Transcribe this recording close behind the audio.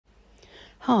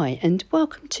Hi and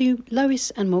welcome to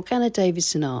Lois and Morgana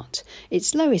Davidson Art.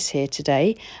 It's Lois here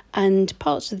today, and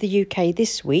parts of the UK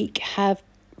this week have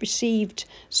received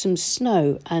some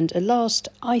snow and a last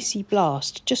icy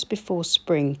blast just before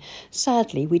spring.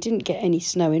 Sadly, we didn't get any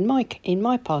snow in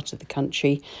my part of the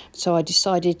country, so I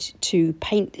decided to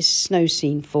paint this snow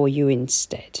scene for you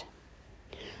instead.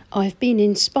 I've been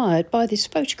inspired by this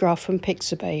photograph from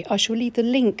Pixabay. I shall leave the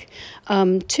link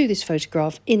to this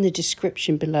photograph in the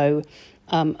description below,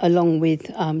 along with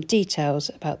details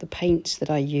about the paints that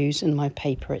I use and my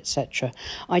paper, etc.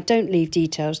 I don't leave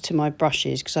details to my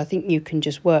brushes because I think you can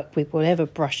just work with whatever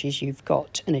brushes you've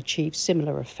got and achieve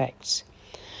similar effects.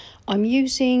 I'm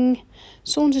using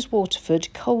Saunders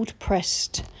Waterford cold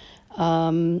pressed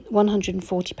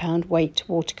 140 weight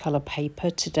watercolour paper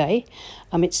today.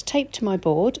 It's taped to my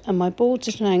board, and my board's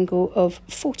at an angle of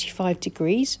 45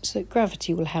 degrees so that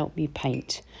gravity will help me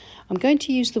paint. I'm going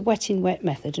to use the wet in wet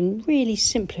method and really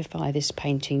simplify this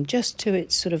painting just to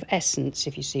its sort of essence,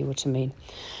 if you see what I mean.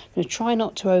 I'm going to try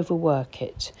not to overwork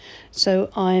it. So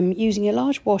I'm using a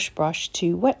large wash brush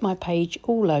to wet my page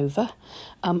all over.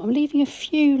 I'm leaving a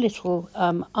few little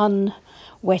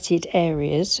unwetted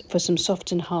areas for some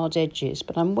soft and hard edges,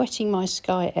 but I'm wetting my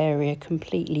sky area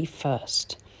completely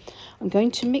first. I'm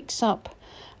going to mix up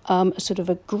a sort of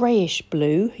a greyish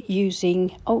blue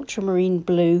using ultramarine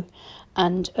blue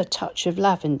and a touch of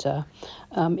lavender.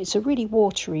 It's a really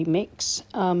watery mix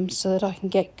so that I can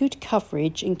get good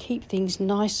coverage and keep things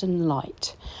nice and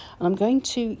light. And I'm going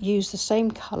to use the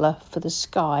same colour for the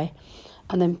sky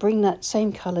and then bring that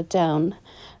same colour down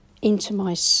into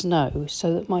my snow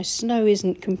so that my snow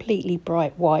isn't completely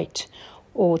bright white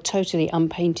or totally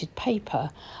unpainted paper.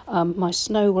 My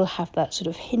snow will have that sort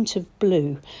of hint of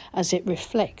blue as it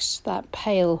reflects that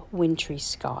pale wintry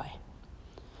sky.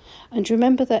 And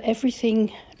remember that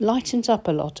everything lightens up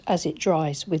a lot as it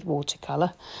dries with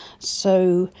watercolour,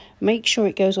 so make sure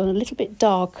it goes on a little bit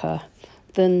darker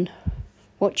than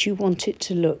what you want it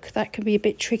to look. That can be a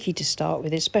bit tricky to start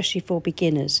with, especially for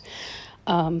beginners,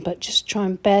 but just try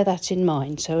and bear that in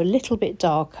mind. So a little bit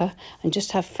darker, and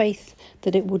just have faith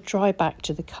that it will dry back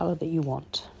to the colour that you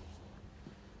want.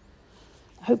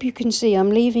 I hope you can see I'm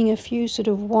leaving a few sort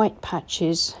of white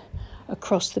patches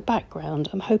across the background.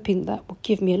 I'm hoping that will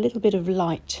give me a little bit of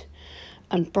light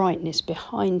and brightness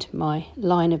behind my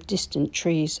line of distant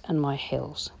trees and my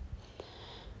hills.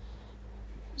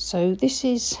 So this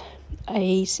is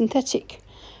a synthetic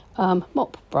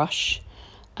mop brush,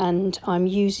 and I'm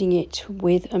using it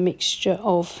with a mixture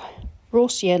of raw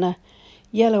sienna,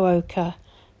 yellow ochre,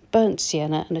 burnt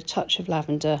sienna and a touch of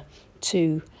lavender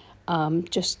to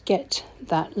just get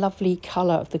that lovely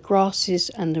colour of the grasses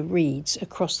and the reeds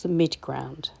across the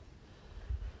midground.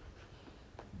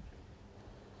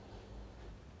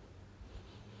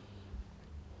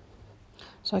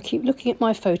 So I keep looking at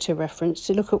my photo reference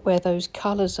to look at where those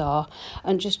colours are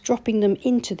and just dropping them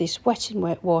into this wet in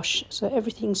wet wash so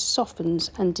everything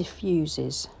softens and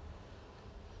diffuses.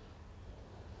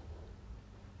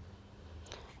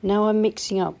 Now I'm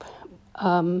mixing up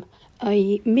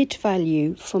a mid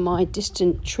value for my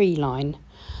distant tree line,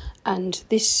 and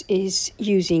this is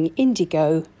using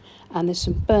indigo, and there's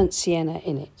some burnt sienna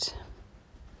in it.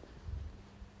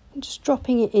 I'm just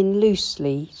dropping it in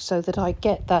loosely so that I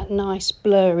get that nice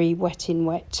blurry wet in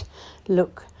wet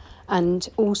look, and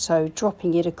also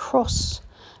dropping it across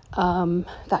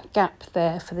that gap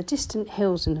there for the distant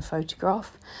hills in the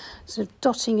photograph, sort of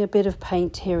dotting a bit of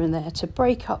paint here and there to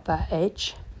break up that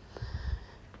edge,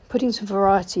 putting some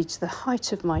variety to the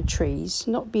height of my trees,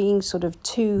 not being sort of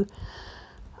too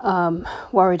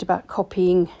worried about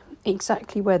copying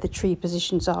exactly where the tree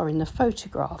positions are in the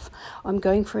photograph. I'm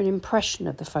going for an impression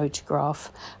of the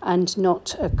photograph and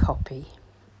not a copy.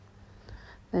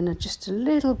 Then just a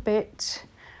little bit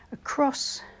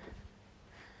across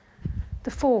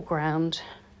the foreground,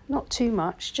 not too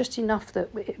much, just enough that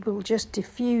it will just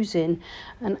diffuse in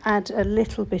and add a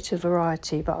little bit of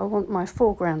variety, but I want my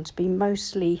foreground to be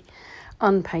mostly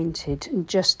unpainted and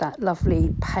just that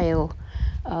lovely pale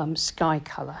sky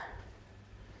colour.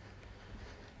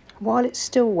 While it's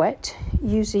still wet,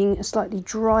 using a slightly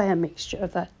drier mixture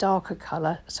of that darker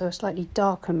colour, so a slightly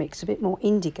darker mix, a bit more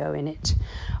indigo in it,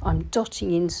 I'm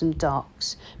dotting in some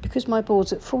darks. Because my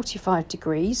board's at 45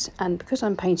 degrees and because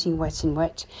I'm painting wet in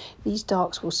wet, these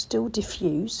darks will still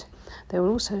diffuse. They will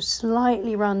also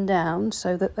slightly run down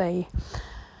so that they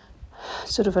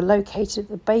sort of are located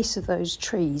at the base of those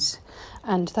trees,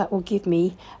 and that will give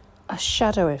me a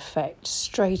shadow effect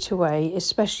straight away,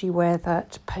 especially where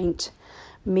that paint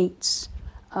meets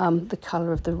the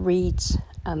colour of the reeds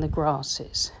and the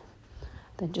grasses.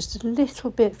 Then just a little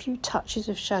bit, a few touches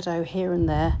of shadow here and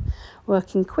there,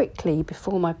 working quickly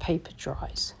before my paper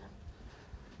dries.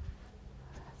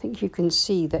 I think you can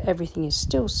see that everything is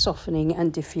still softening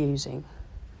and diffusing.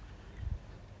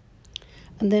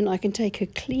 And then I can take a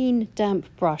clean, damp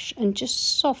brush and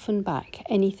just soften back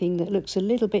anything that looks a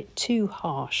little bit too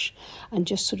harsh and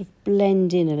just sort of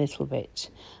blend in a little bit.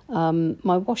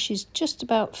 My wash is just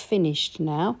about finished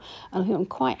now, and I think I'm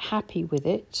quite happy with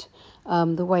it.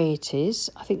 The way it is.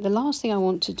 I think the last thing I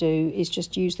want to do is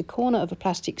just use the corner of a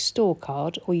plastic store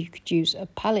card, or you could use a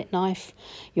palette knife,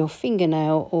 your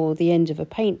fingernail, or the end of a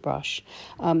paintbrush,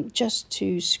 just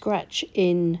to scratch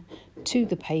in to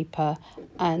the paper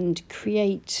and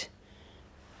create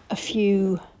a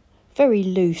few very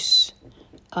loose,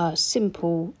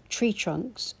 simple tree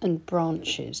trunks and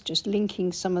branches, just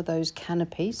linking some of those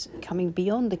canopies, coming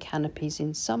beyond the canopies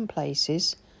in some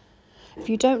places. If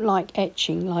you don't like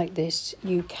etching like this,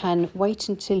 you can wait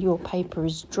until your paper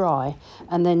is dry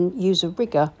and then use a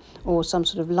rigger or some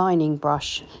sort of lining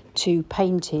brush to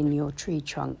paint in your tree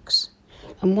trunks.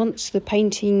 And once the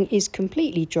painting is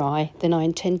completely dry, then I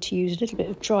intend to use a little bit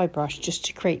of dry brush just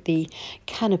to create the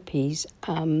canopies,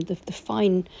 the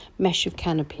fine mesh of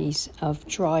canopies of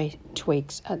dry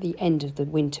twigs at the end of the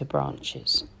winter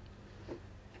branches.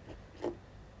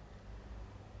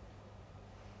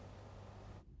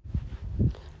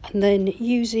 And then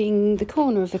using the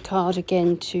corner of the card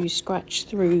again to scratch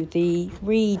through the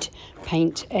reed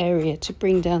paint area to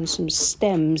bring down some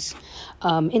stems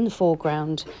in the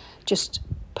foreground, just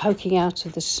poking out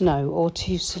of the snow, or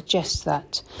to suggest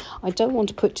that. I don't want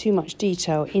to put too much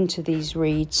detail into these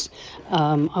reeds.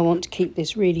 I want to keep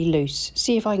this really loose.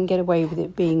 See if I can get away with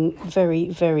it being very,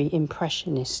 very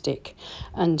impressionistic.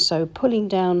 And so pulling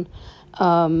down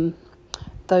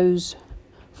those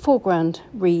foreground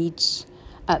reeds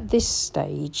at this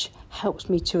stage helps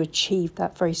me to achieve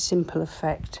that very simple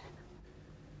effect.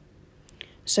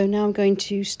 So now I'm going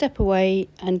to step away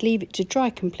and leave it to dry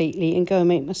completely and go and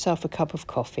make myself a cup of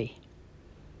coffee.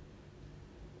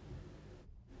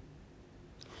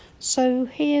 So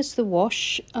here's the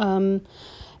wash.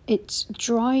 It's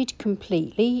dried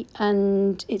completely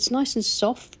and it's nice and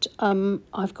soft.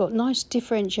 I've got nice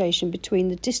differentiation between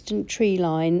the distant tree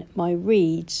line, my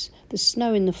reeds, the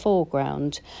snow in the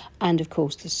foreground, and of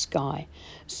course the sky.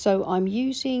 So I'm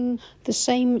using the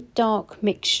same dark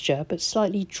mixture but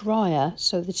slightly drier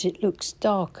so that it looks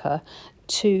darker,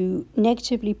 to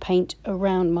negatively paint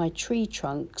around my tree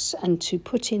trunks and to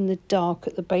put in the dark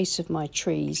at the base of my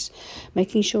trees,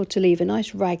 making sure to leave a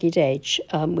nice ragged edge,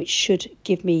 which should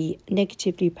give me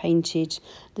negatively painted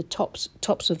the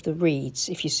tops of the reeds,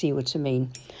 if you see what I mean.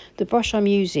 The brush I'm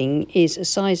using is a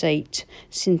size 8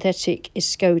 synthetic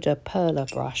Escoda Perla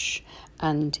brush,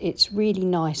 and it's really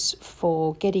nice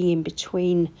for getting in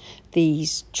between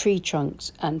these tree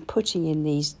trunks and putting in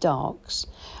these darks.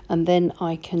 And then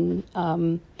I can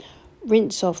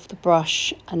rinse off the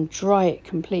brush and dry it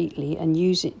completely and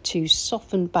use it to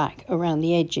soften back around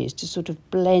the edges to sort of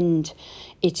blend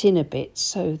it in a bit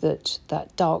so that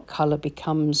that dark colour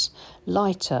becomes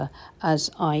lighter as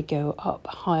I go up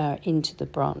higher into the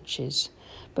branches.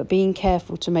 But being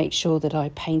careful to make sure that I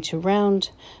paint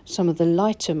around some of the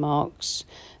lighter marks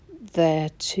there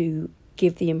to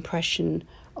give the impression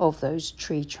of those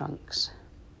tree trunks.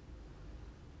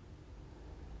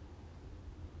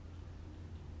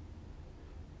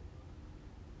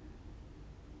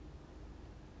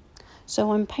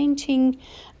 So I'm painting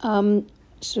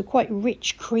sort of quite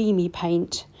rich, creamy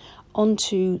paint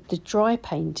onto the dry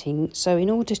painting. So in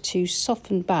order to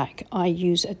soften back, I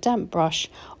use a damp brush,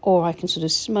 or I can sort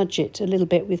of smudge it a little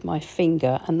bit with my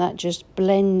finger, and that just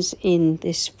blends in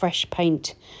this fresh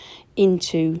paint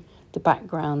into the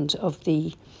background of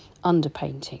the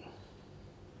underpainting.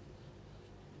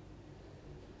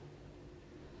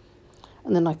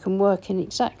 And then I can work in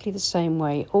exactly the same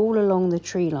way all along the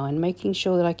tree line, making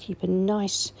sure that I keep a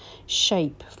nice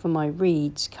shape for my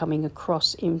reeds coming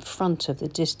across in front of the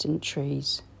distant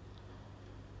trees.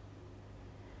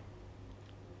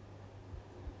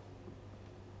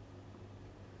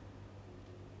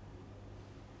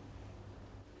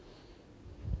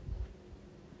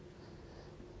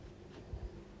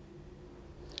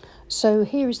 So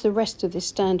here is the rest of this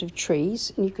stand of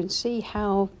trees, and you can see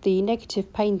how the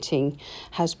negative painting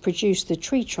has produced the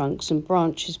tree trunks and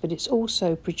branches, but it's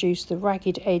also produced the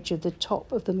ragged edge of the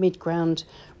top of the midground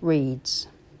reeds.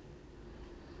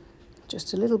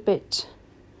 Just a little bit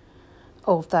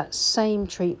of that same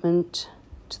treatment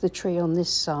to the tree on this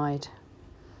side.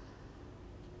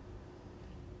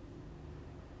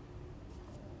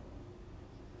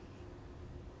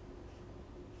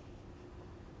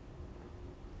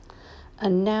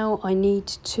 And now I need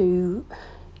to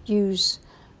use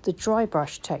the dry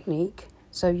brush technique.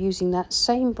 So using that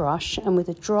same brush and with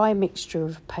a dry mixture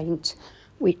of paint,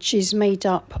 which is made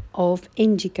up of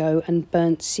indigo and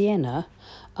burnt sienna,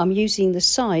 I'm using the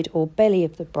side or belly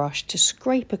of the brush to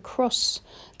scrape across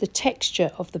the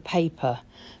texture of the paper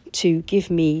to give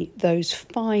me those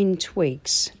fine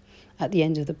twigs at the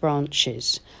end of the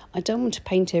branches. I don't want to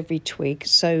paint every twig,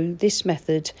 so this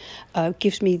method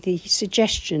gives me the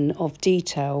suggestion of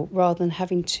detail rather than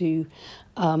having to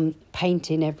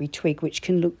paint in every twig, which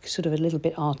can look sort of a little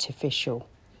bit artificial.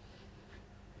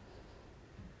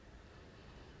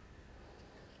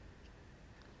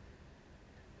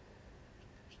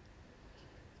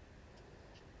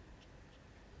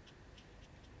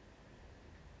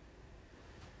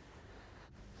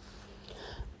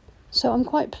 So I'm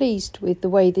quite pleased with the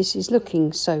way this is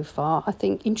looking so far. I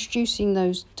think introducing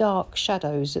those dark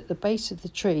shadows at the base of the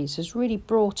trees has really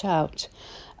brought out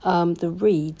the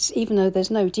reeds, even though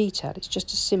there's no detail, it's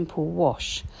just a simple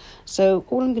wash. So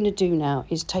all I'm going to do now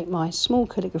is take my small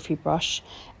calligraphy brush.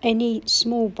 Any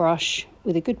small brush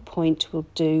with a good point will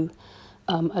do,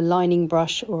 a lining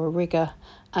brush or a rigger,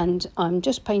 and I'm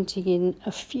just painting in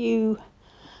a few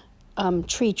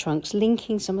tree trunks,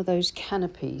 linking some of those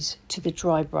canopies to the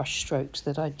dry brush strokes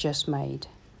that I just made.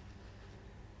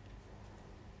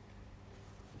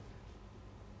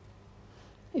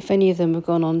 If any of them have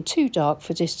gone on too dark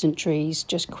for distant trees,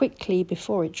 just quickly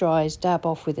before it dries, dab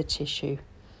off with a tissue.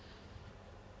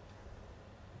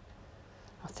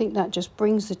 I think that just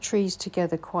brings the trees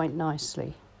together quite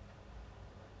nicely.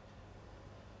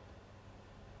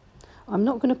 I'm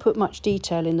not going to put much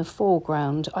detail in the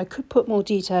foreground. I could put more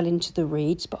detail into the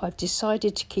reeds, but I've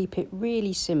decided to keep it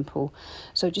really simple.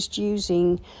 So just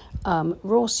using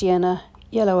raw sienna,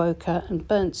 yellow ochre and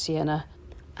burnt sienna,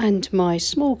 and my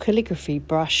small calligraphy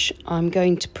brush, I'm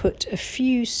going to put a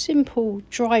few simple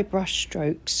dry brush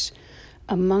strokes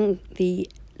among the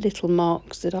little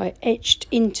marks that I etched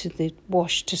into the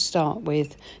wash to start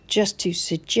with, just to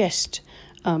suggest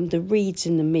the reeds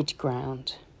in the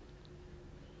mid-ground.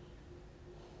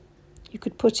 You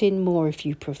could put in more if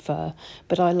you prefer,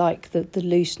 but I like the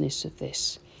looseness of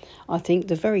this. I think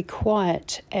the very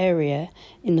quiet area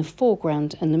in the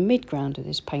foreground and the midground of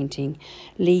this painting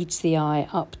leads the eye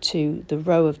up to the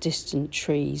row of distant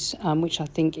trees, which I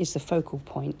think is the focal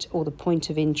point or the point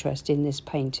of interest in this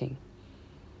painting.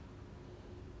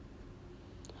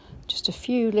 Just a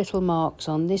few little marks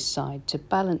on this side to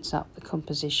balance up the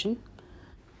composition.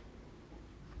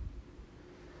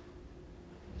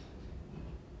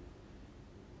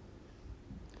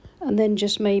 And then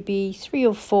just maybe 3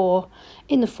 or 4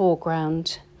 in the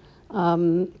foreground,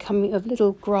 coming of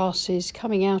little grasses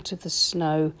coming out of the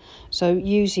snow. So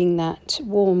using that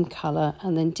warm colour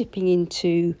and then dipping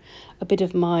into a bit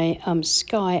of my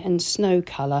sky and snow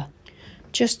colour,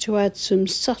 just to add some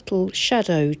subtle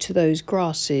shadow to those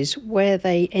grasses where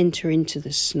they enter into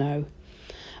the snow.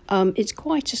 It's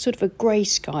quite a sort of a grey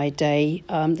sky day.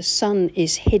 The sun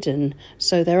is hidden,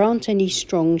 so there aren't any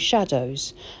strong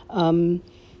shadows.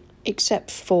 Except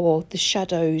for the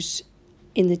shadows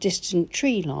in the distant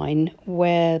tree line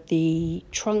where the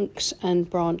trunks and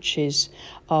branches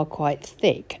are quite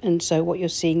thick. And so what you're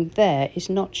seeing there is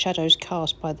not shadows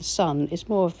cast by the sun, it's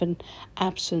more of an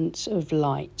absence of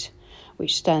light,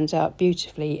 which stands out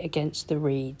beautifully against the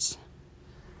reeds.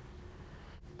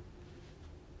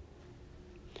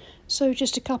 So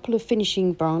just a couple of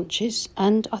finishing branches,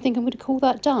 and I think I'm going to call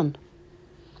that done.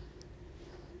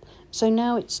 So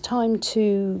now it's time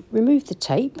to remove the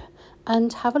tape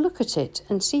and have a look at it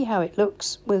and see how it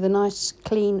looks with a nice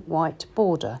clean white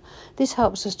border. This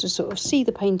helps us to sort of see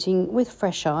the painting with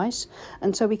fresh eyes,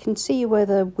 and so we can see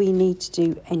whether we need to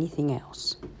do anything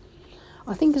else.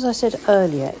 I think, as I said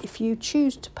earlier, if you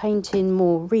choose to paint in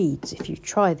more reeds, if you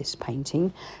try this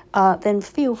painting, then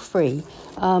feel free.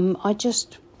 I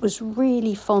just was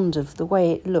really fond of the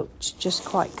way it looked, just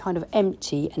quite kind of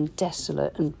empty and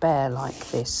desolate and bare like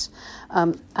this.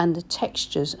 And the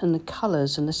textures and the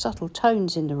colours and the subtle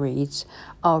tones in the reeds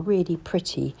are really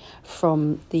pretty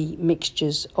from the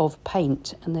mixtures of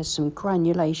paint, and there's some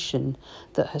granulation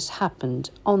that has happened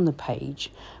on the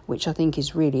page, which I think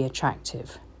is really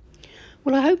attractive.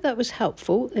 Well, I hope that was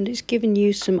helpful and it's given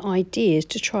you some ideas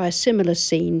to try a similar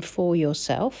scene for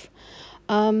yourself.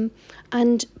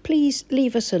 And please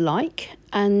leave us a like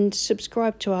and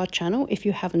subscribe to our channel if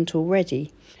you haven't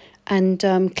already. And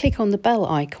click on the bell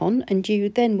icon and you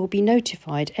then will be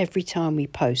notified every time we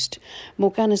post.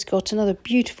 Morgana's got another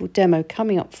beautiful demo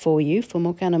coming up for you for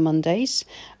Morgana Mondays.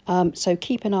 So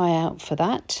keep an eye out for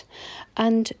that.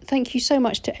 And thank you so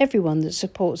much to everyone that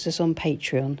supports us on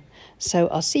Patreon. So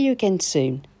I'll see you again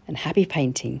soon, and happy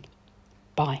painting.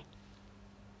 Bye.